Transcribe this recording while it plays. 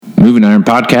Moving Iron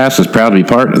Podcast is proud to be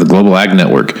part of the Global Ag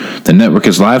Network. The network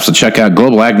is live, so check out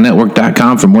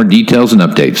globalagnetwork.com for more details and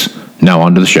updates. Now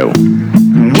on to the show.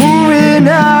 Moving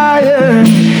iron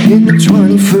in the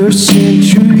 21st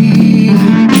century.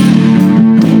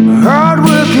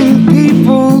 Hard-working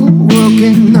people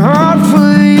working hard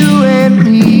for you and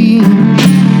me.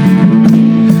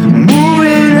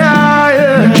 Moving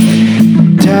iron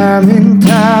time and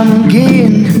time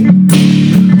again.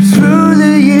 Through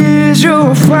the years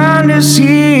you'll find us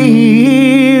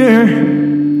here.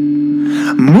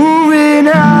 Moving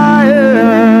iron.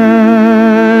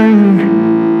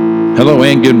 Hello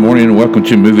and good morning and welcome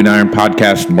to Moving Iron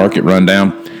Podcast Market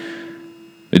Rundown.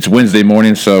 It's Wednesday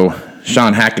morning, so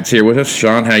Shawn Hackett's here with us.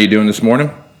 Shawn, how you doing this morning?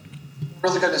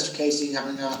 Really good, Mr. Casey.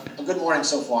 Having a good morning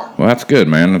so far. Well, that's good,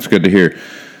 man. That's good to hear.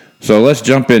 So let's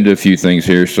jump into a few things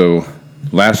here. So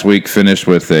last week finished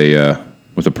with a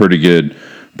pretty good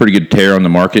tear on the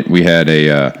market. We had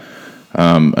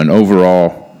an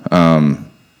overall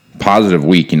positive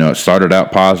week. You know, it started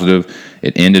out positive,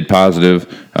 it ended positive.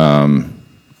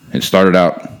 It started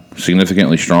out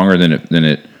significantly stronger than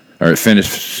it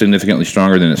finished significantly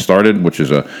stronger than it started, which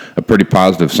is a pretty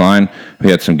positive sign. We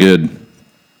had some good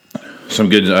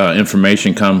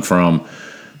information come from,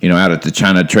 out at the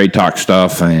China trade talk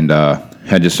stuff, and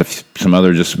had just some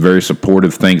other just very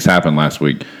supportive things happen last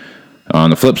week. On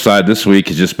the flip side, this week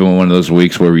has just been one of those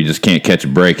weeks where we just can't catch a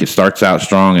break. It starts out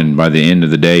strong, and by the end of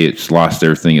the day, it's lost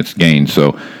everything it's gained.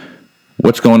 So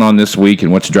what's going on this week,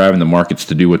 and what's driving the markets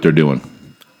to do what they're doing?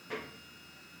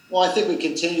 Well, I think we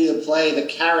continue to play the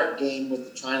carrot game with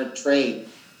the China trade.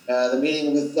 The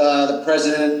meeting with the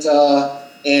president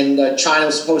and China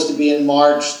was supposed to be in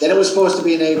March. Then it was supposed to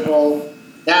be in April.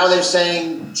 Now they're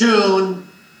saying June,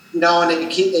 and they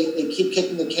keep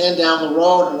kicking the can down the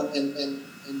road, and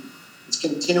it's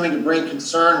continuing to bring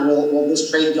concern. Will this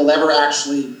trade deal ever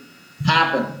actually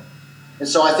happen? And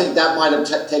so I think that might have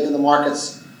taken the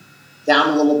markets down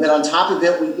a little bit. On top of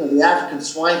it, the African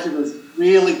swine fever has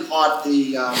really caught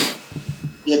the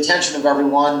attention of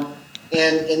everyone,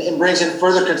 and brings in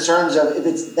further concerns of, if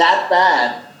it's that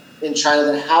bad in China,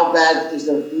 then how bad is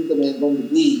their food demand going to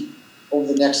be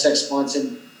over the next 6 months,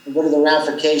 and what are the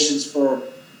ramifications for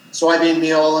soybean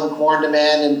meal and corn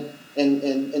demand,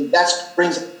 and that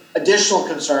brings additional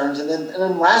concerns. And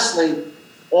then lastly,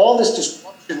 all this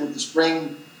disruption with the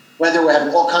spring weather. We're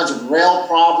having all kinds of rail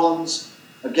problems,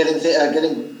 getting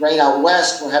grain out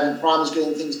west. We're having problems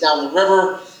getting things down the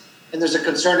river, and there's a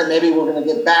concern that maybe we're going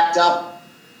to get backed up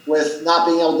with not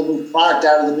being able to move product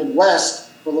out of the Midwest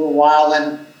for a little while,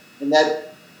 and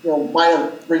that might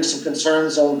have bring some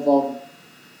concerns of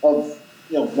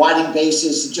widening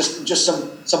bases, just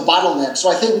some bottlenecks. So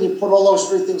I think when you put all those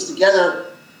three things together,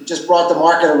 it just brought the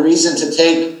market a reason to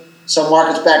take some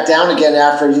markets back down again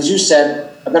after, as you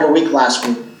said, a better week last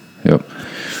week. Yep.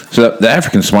 So the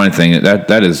African swine thing,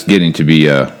 that is getting to be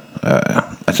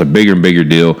that's a bigger and bigger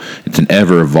deal. It's an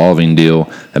ever-evolving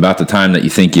deal. About the time that you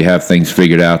think you have things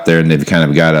figured out there, and they've kind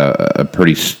of got a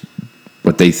pretty,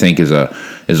 what they think is a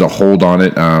hold on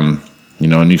it. A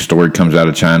new story comes out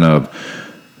of China of,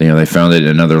 they found it in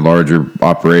another larger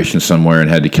operation somewhere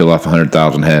and had to kill off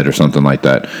 100,000 head or something like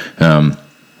that.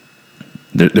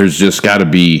 There's just got to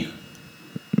be.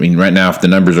 Right now, if the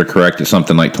numbers are correct, it's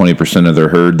something like 20% of their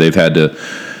herd they've had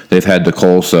to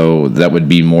cull. So that would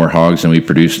be more hogs than we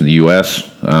produce in the U.S.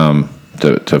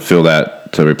 To fill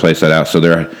that, to replace that out. So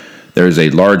there's a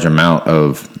large amount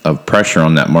of pressure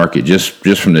on that market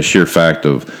just from the sheer fact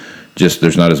of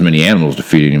there's not as many animals to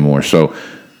feed anymore. So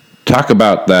talk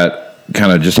about that,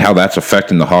 kind of just how that's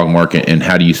affecting the hog market, and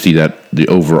how do you see that, the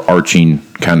overarching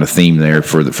kind of theme there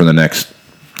for the next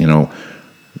 2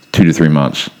 to 3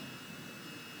 months?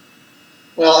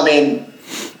 Well,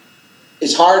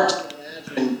 it's hard to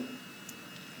imagine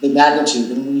the magnitude.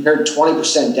 When you heard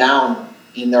 20% down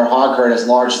in their hog herd, as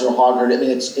large as their hog herd,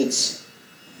 it's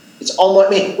almost.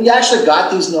 We actually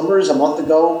got these numbers a month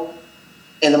ago,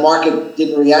 and the market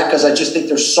didn't react because I just think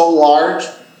they're so large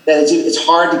that it's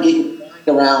hard to get your mind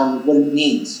around what it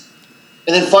means.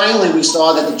 And then finally, we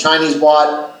saw that the Chinese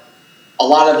bought a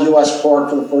lot of U.S. pork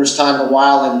for the first time in a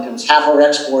while, and it was half our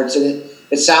exports, and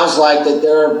it sounds like that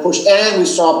they're pushed, and we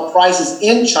saw prices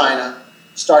in China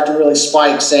start to really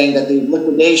spike, saying that the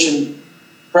liquidation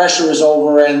pressure is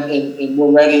over, and we're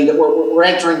ready. We're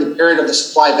entering the period of the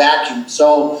supply vacuum.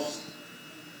 So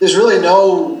there's really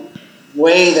no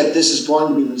way that this is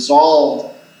going to be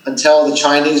resolved until the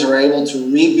Chinese are able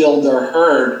to rebuild their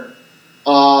herd.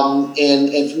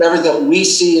 And from everything that we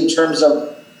see in terms of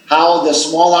how the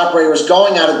small operator is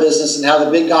going out of business and how the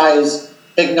big guy is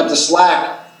picking up the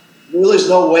slack, really is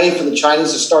no way for the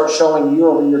Chinese to start showing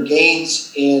year-over-year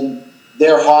gains in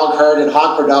their hog herd and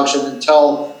hog production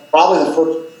until probably the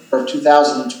first of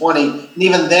 2020. And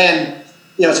even then,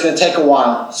 it's going to take a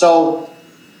while. So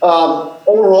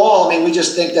overall, we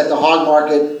just think that the hog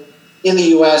market in the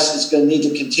U.S. is going to need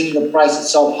to continue to price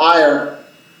itself higher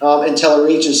until it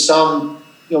reaches some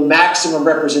maximum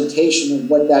representation of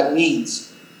what that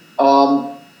means.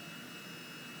 The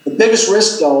biggest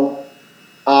risk, though,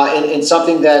 and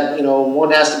something that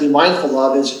one has to be mindful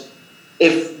of, is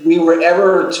if we were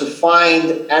ever to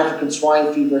find African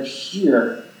swine fever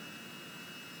here,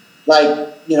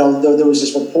 like there was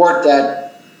this report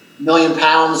that 1 million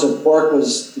pounds of pork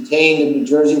was detained in New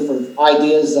Jersey for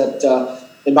ideas that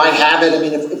it might have it.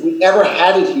 If we ever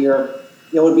had it here,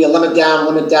 it would be a limit down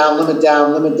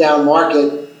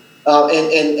market.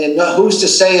 And who's to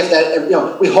say if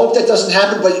that, we hope that doesn't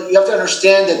happen, but you have to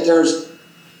understand that there's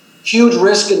huge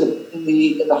risk in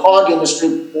the hog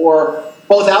industry for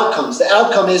both outcomes. The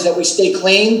outcome is that we stay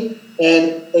clean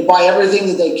and they buy everything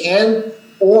that they can,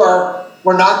 or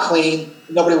we're not clean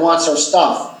and nobody wants our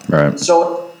stuff. Right.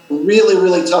 So really,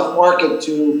 really tough market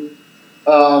to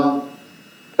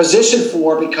position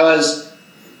for, because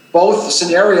both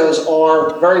scenarios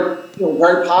are very,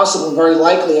 very possible and very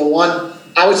likely. And one,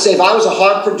 I would say, if I was a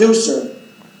hog producer,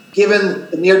 given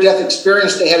the near-death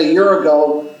experience they had a year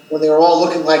ago when they were all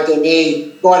looking like they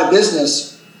may go out of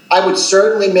business, I would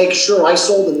certainly make sure I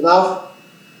sold enough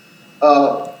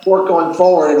pork going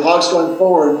forward and hogs going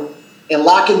forward and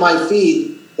lock in my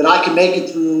feed that I can make it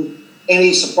through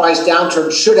any surprise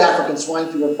downturn should African swine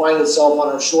fever find itself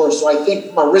on our shores. So I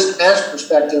think from a risk management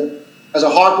perspective, as a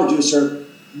hog producer,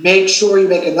 make sure you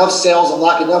make enough sales and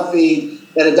lock enough feed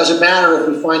that it doesn't matter if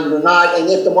we find it or not. And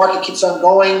if the market keeps on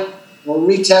going, we'll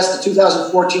retest the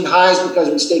 2014 highs because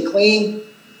we stay clean,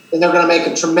 then they're going to make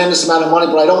a tremendous amount of money.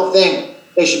 But I don't think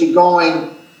they should be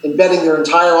going and betting their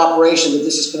entire operation that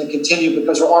this is going to continue,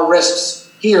 because there are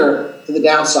risks here to the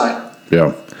downside.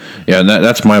 Yeah, and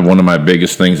that's one of my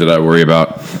biggest things that I worry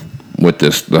about with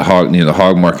this. The hog, the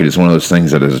hog market is one of those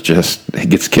things that is just, it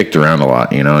gets kicked around a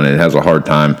lot, and it has a hard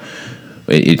time.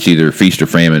 It's either feast or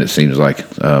famine, it seems like,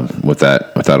 with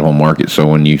that whole market. So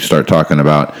when you start talking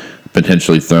about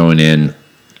potentially throwing in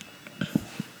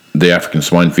the African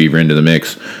swine fever into the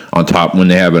mix on top, when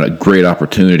they have a great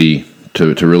opportunity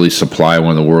to really supply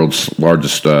one of the world's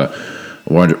largest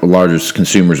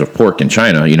consumers of pork in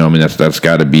China, that's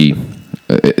got to be.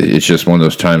 It's just one of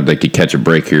those times they could catch a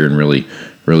break here and really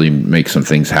make some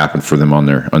things happen for them on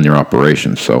their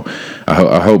operations. So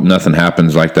I hope nothing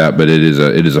happens like that, but it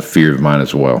is a fear of mine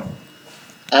as well.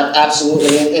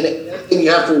 Absolutely, and the thing you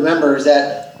have to remember is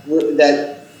that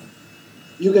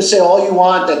you can say all you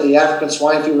want that the African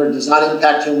swine fever does not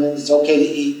impact humans. It's okay to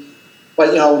eat,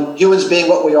 but humans being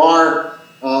what we are,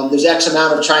 there's X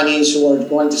amount of Chinese who are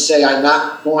going to say, I'm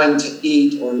not going to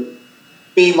eat or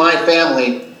feed my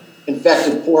family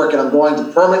infected pork, and I'm going to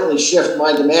permanently shift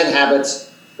my demand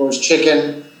habits towards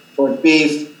chicken, towards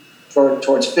beef,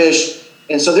 towards fish.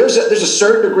 And so there's a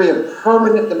certain degree of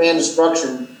permanent demand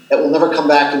destruction that will never come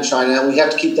back in China, and we have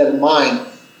to keep that in mind.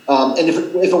 And if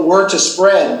it were to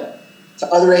spread to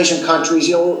other Asian countries,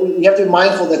 we have to be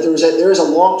mindful that there is a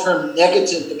long-term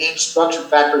negative demand destruction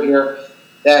factor here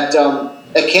that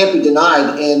can't be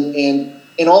denied,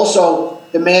 and also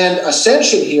demand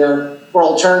ascension here for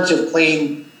alternative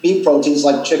clean beef proteins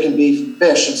like chicken, beef, and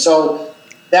fish. And so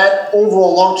that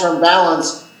overall long-term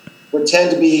balance would tend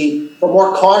to be for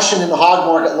more caution in the hog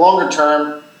market longer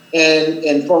term,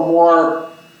 and for more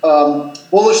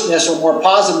bullishness or more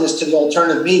positiveness to the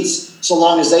alternative meats, so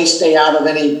long as they stay out of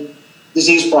any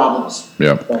disease problems.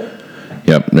 Yeah.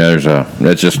 Yep. There's a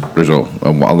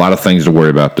lot of things to worry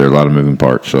about there, a lot of moving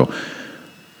parts. So,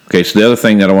 okay, so the other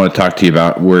thing that I want to talk to you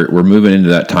about, we're moving into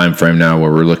that time frame now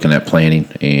where we're looking at planting,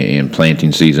 and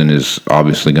planting season is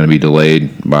obviously going to be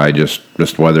delayed by just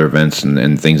weather events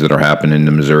and things that are happening in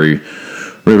the Missouri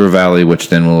River Valley, which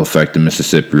then will affect the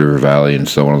Mississippi River Valley and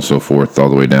so on and so forth, all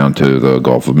the way down to the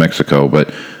Gulf of Mexico.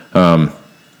 But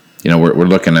we're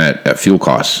looking at fuel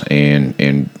costs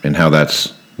and how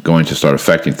that's going to start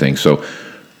affecting things. So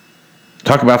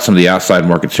talk about some of the outside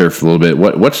markets here for a little bit.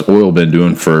 What's oil been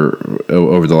doing for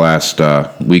over the last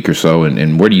week or so,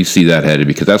 and where do you see that headed?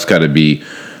 Because that's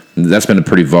been a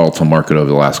pretty volatile market over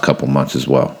the last couple months as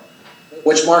well.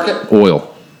 Which market? Oil.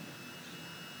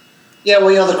 Yeah,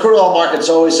 well, the crude oil market's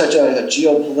always such a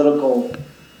geopolitical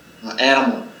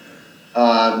animal.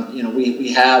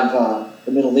 We have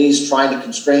the Middle East trying to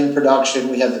constrain production.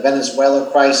 We have the Venezuela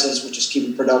crisis, which is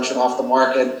keeping production off the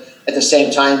market. At the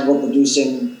same time, we're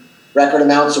producing record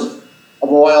amounts of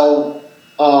oil.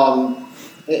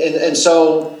 And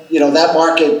so, that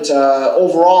market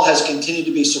overall has continued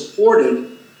to be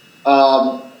supported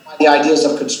by the ideas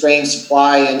of constrained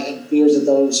supply and fears that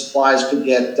those supplies could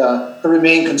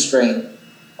remain constrained.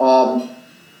 But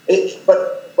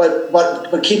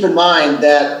keep in mind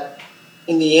that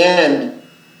in the end,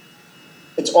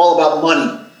 it's all about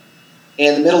money,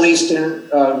 and the Middle Eastern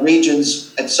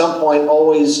regions at some point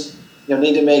always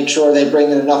need to make sure they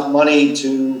bring in enough money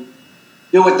to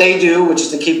do what they do, which is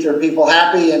to keep their people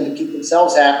happy and to keep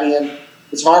themselves happy. And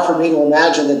it's hard for me to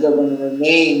imagine that they're going to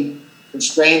remain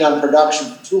constrained on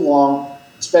production for too long,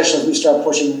 especially if we start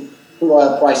pushing crude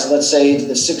oil prices, let's say into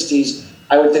the 60s.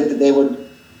 I would think that they would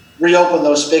reopen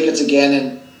those spigots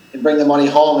again and bring the money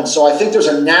home. And so I think there's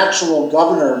a natural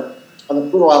governor on the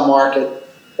crude oil market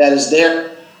that is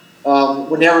there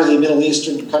whenever the Middle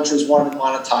Eastern countries want to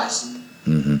monetize.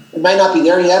 Mm-hmm. It might not be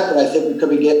there yet, but I think we could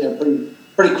be getting there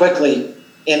pretty quickly.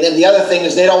 And then the other thing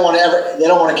is they don't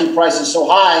want to keep prices so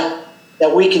high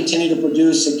that we continue to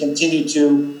produce and continue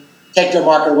to take their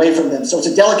market away from them. So it's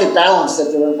a delicate balance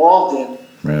that they're involved in.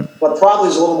 Right. But probably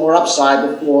there's a little more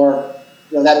upside before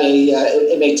that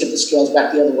it may tip the scales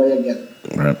back the other way again.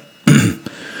 Right.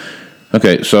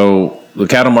 Okay, so the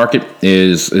cattle market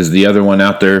is the other one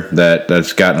out there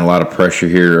that's gotten a lot of pressure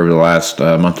here over the last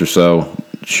month or so.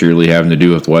 Surely having to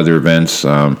do with weather events.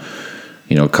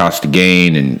 Cost to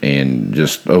gain and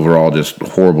just overall just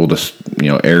horrible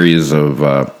areas of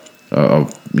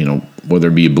whether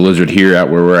it be a blizzard here out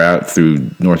where we're at through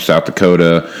North South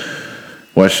Dakota,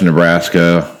 western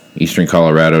Nebraska, eastern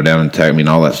Colorado down in Texas.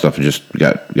 All that stuff just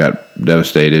got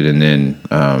devastated. And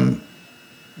then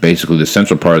basically the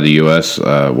central part of the U.S.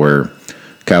 Where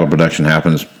cattle production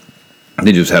happens,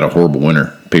 they just had a horrible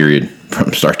winter period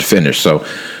from start to finish. So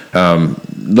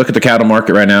look at the cattle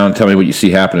market right now and tell me what you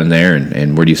see happening there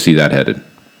and where do you see that headed?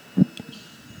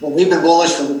 Well, we've been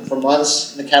bullish for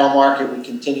months in the cattle market. We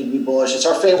continue to be bullish. It's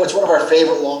one of our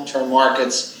favorite long-term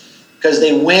markets because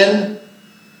they win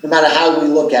no matter how we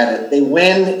look at it. They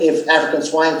win if African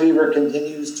swine fever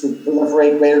continues to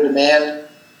proliferate greater demand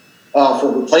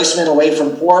for replacement away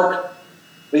from pork.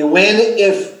 We win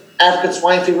if African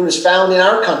swine fever is found in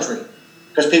our country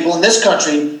because people in this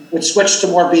country would switch to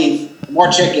more beef, more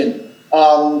chicken.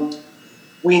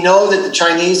 We know that the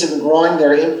Chinese have been growing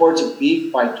their imports of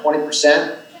beef by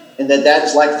 20%, and that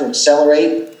is likely to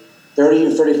accelerate 30 or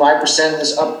 35%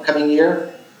 this upcoming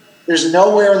year. There's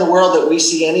nowhere in the world that we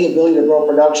see any ability to grow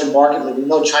production markedly. We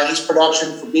know Chinese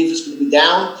production for beef is going to be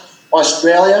down.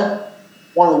 Australia,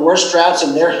 one of the worst droughts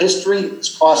in their history, has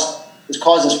caused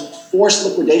this forced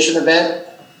liquidation event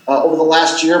over the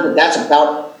last year, but that's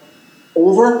about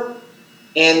over.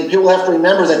 And people have to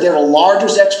remember that they're the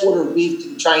largest exporter of beef to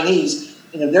the Chinese.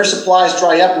 And if their supplies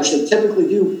dry up, which they typically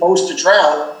do post a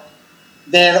drought,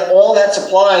 then all that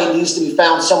supply needs to be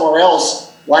found somewhere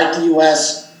else, like the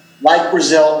U.S., like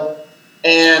Brazil.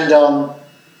 And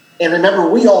remember,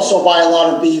 we also buy a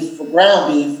lot of beef for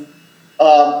ground beef,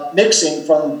 mixing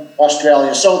from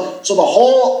Australia. So the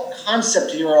whole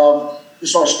concept here of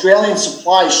this Australian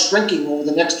supply shrinking over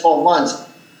the next 12 months,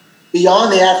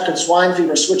 beyond the African swine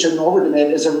fever switching over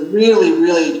demand, is a really,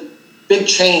 really big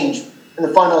change in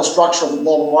the fundamental structure of the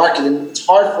global market. And it's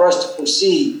hard for us to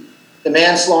foresee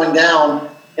demand slowing down,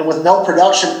 and with no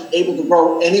production able to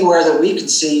grow anywhere that we can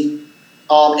see,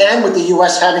 and with the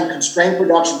U.S. having constrained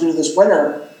production due to this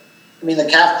winter, the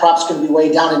calf crop's going to be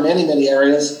way down in many, many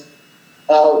areas.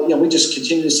 We just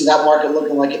continue to see that market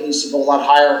looking like it needs to go a lot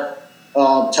higher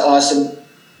to us.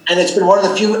 And it's been one of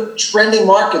the few trending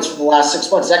markets for the last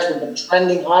 6 months. It's actually been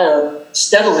trending higher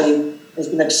steadily. It's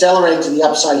been accelerating to the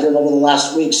upside here over the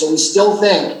last week. So we still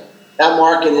think that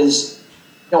market is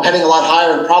heading a lot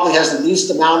higher and probably has the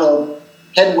least amount of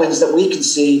headwinds that we can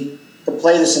see to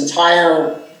play this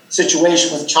entire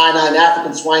situation with China and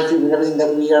African swine fever and everything that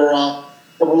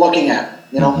we're looking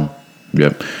at. Mm-hmm.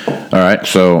 Yep. All right.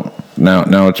 So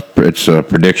now it's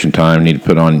prediction time. You need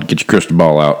to get your crystal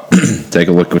ball out, take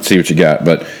a look, let's see what you got.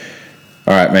 But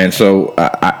all right, man. So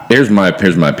here's my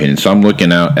opinion. So I'm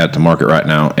looking out at the market right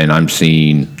now, and I'm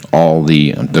seeing all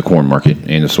the corn market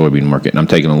and the soybean market, and I'm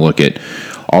taking a look at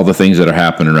all the things that are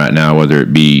happening right now, whether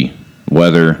it be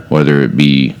weather, whether it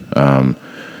be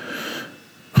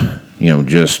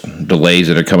just delays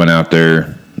that are coming out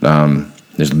there.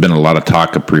 There's been a lot of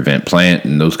talk of prevent plant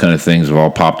and those kind of things have all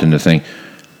popped into thing.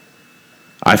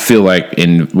 I feel like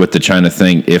with the China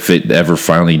thing, if it ever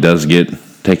finally does get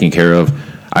taken care of,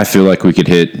 I feel like we could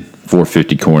hit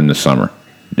 450 corn this summer.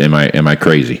 Am I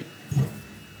crazy?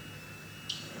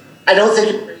 I don't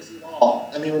think you're crazy at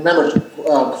all. Remember,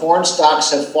 corn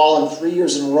stocks have fallen 3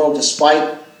 years in a row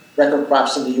despite record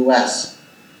crops in the U.S.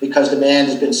 because demand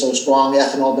has been so strong. The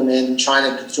ethanol demand in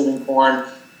China consuming corn,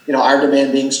 our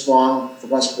demand being strong.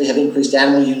 For us, we have increased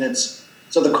animal units.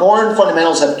 So the corn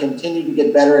fundamentals have continued to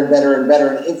get better and better and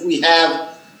better. And if we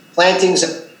have plantings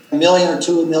 1 million or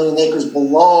 2 million acres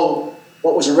below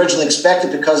what was originally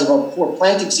expected because of a poor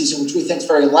planting season, which we think is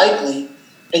very likely,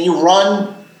 and you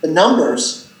run the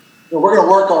numbers, we're going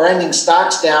to work our ending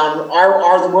stocks down.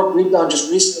 The work we've done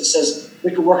just recently says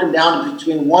we could work them down to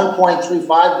between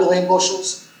 1.35 billion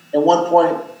bushels and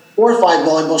 1.45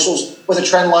 billion bushels with a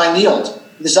trend line yield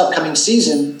this upcoming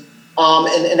season.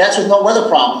 And that's with no weather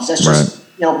problems. That's just,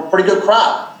 pretty good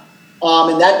crop.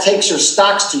 And that takes your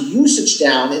stocks to usage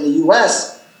down in the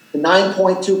U.S. to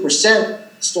 9.2%.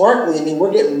 Historically, I mean,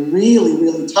 we're getting really,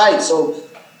 really tight. So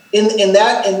in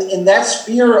that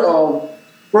sphere of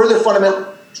further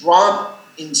fundamental drop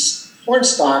in corn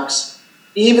stocks,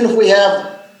 even if we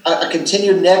have a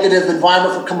continued negative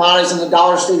environment for commodities and the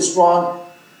dollar stays strong,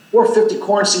 450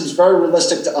 corn seems very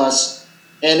realistic to us.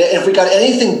 And if we got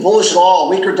anything bullish at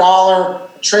all, a weaker dollar,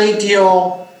 a trade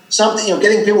deal, something,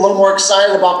 getting people a little more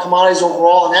excited about commodities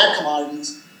overall and ag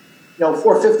commodities,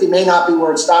 450 may not be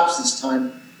where it stops this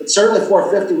time. But certainly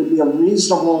 450 would be a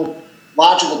reasonable,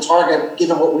 logical target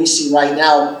given what we see right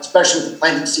now, especially with the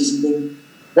planting season being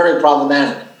very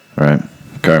problematic. All right.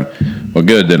 Okay. Well,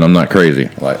 good. Then I'm not crazy.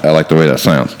 I like the way that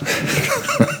sounds.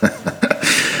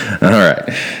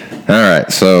 All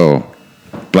right. So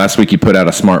last week you put out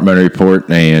a smart money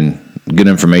report and good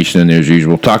information in there as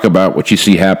usual. Talk about what you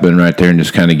see happening right there and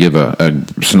just kind of give a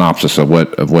synopsis of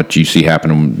what you see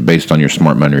happening based on your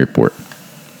smart money report.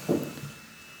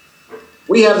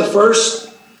 We have the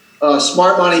first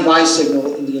smart money buy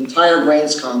signal in the entire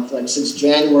grains complex since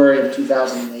January of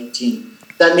 2018.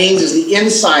 That means is the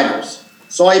insiders,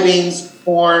 soybeans,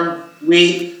 corn,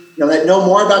 wheat, that know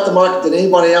more about the market than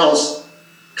anybody else,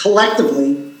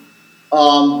 collectively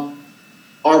are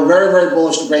very, very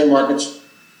bullish to grain markets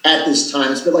at this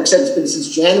time. It's been, like I said, it's been since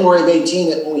January of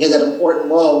 18 when we had that important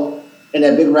low and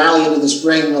that big rally into the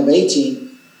spring of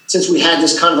 18, since we had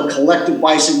this kind of a collective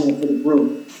buy signal for the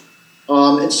group.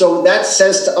 And so that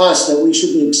says to us that we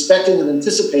should be expecting and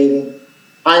anticipating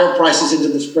higher prices into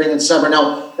the spring and summer.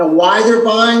 Now why they're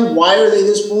buying, why are they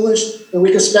this bullish? And we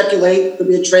can speculate. It could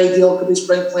be a trade deal, it could be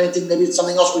spring planting, maybe it's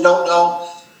something else we don't know.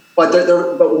 But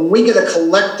when we get a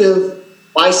collective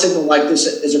buy signal like this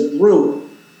as a group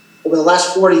over the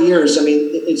last 40 years, I mean,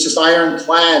 it's just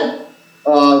ironclad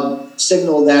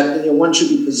signal that one should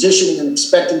be positioning and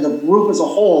expecting the group as a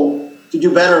whole to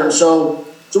do better. And so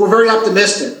we're very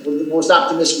optimistic. We're the most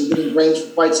optimistic we've been in grains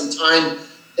for quite some time.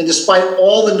 And despite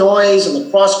all the noise and the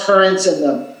cross currents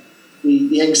and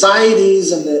the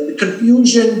anxieties and the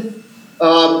confusion,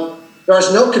 there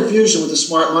is no confusion with the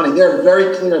smart money. They're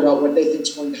very clear about what they think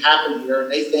is going to happen here,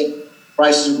 and they think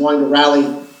prices are going to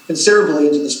rally considerably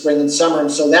into the spring and summer. And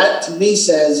so that, to me,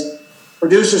 says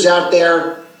producers out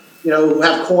there, who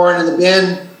have corn in the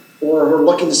bin or who are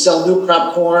looking to sell new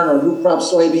crop corn or new crop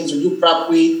soybeans or new crop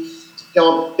wheat,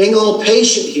 being a little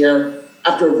patient here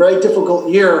after a very difficult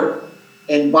year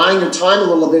and buying your time a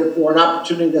little bit for an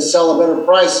opportunity to sell a better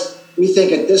price, we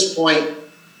think at this point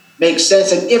makes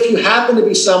sense. And if you happen to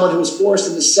be someone who is forced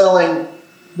into selling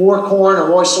more corn or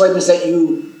more soybeans that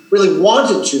you really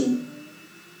wanted to,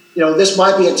 this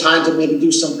might be a time to maybe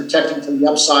do some protecting to the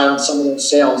upside on some of those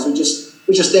sales. We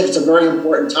just think it's a very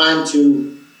important time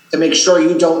to make sure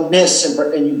you don't miss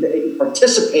and you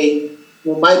participate.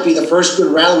 What might be the first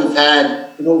good rally we've had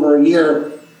in over a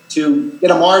year to get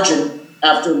a margin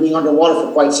after being underwater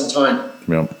for quite some time.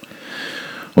 Yeah.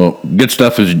 Well, good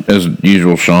stuff as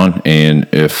usual, Shawn. And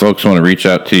if folks want to reach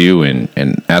out to you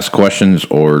and ask questions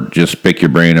or just pick your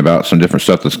brain about some different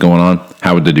stuff that's going on,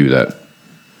 how would they do that?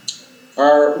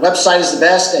 Our website is the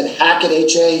best at Hackett,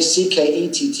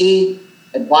 Hackett,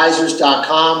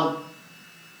 advisors.com.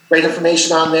 Great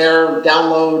information on there,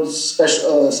 downloads,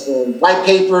 special white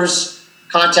papers,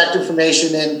 contact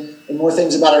information, and more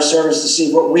things about our service to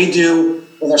see what we do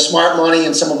with our smart money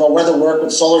and some of our weather work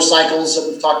with solar cycles that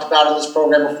we've talked about in this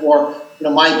program before,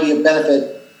 might be a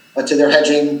benefit to their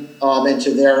hedging and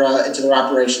to their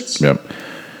operations. Yep.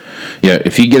 Yeah,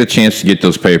 if you get a chance to get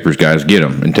those papers, guys, get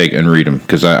them and read them,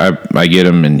 because I get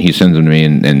them and he sends them to me,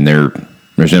 and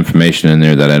there's information in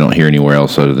there that I don't hear anywhere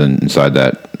else other than inside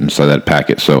that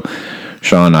packet. So,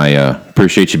 Shawn, I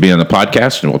appreciate you being on the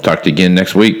podcast, and we'll talk to you again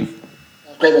next week.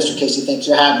 Great, Mr. Casey. Thanks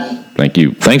for having me. Thank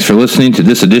you. Thanks for listening to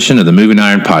this edition of the Moving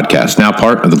Iron Podcast, now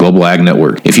part of the Global Ag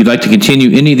Network. If you'd like to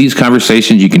continue any of these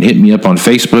conversations, you can hit me up on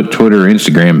Facebook, Twitter, or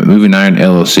Instagram at Moving Iron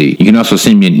LLC. You can also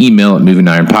send me an email at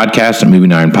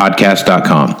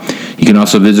movingironpodcast@movingironpodcast.com. You can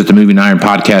also visit the Moving Iron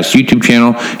Podcast YouTube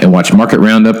channel and watch Market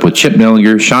Roundup with Chip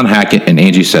Nellinger, Shawn Hackett, and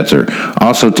Angie Setzer.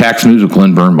 Also, Tax News with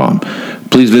Glenn Birnbaum.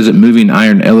 Please visit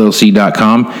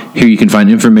movingironllc.com. Here you can find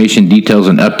information, details,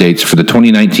 and updates for the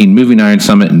 2019 Moving Iron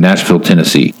Summit in Nashville,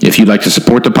 Tennessee. If you'd like to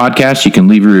support the podcast, you can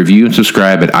leave a review and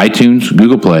subscribe at iTunes,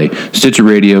 Google Play, Stitcher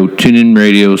Radio, TuneIn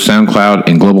Radio, SoundCloud,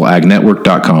 and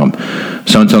globalagnetwork.com.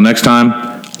 So until next time,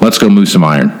 let's go move some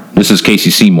iron. This is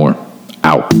Casey Seymour.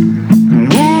 Out.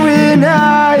 Moving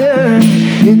iron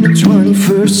in the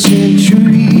 21st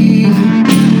century.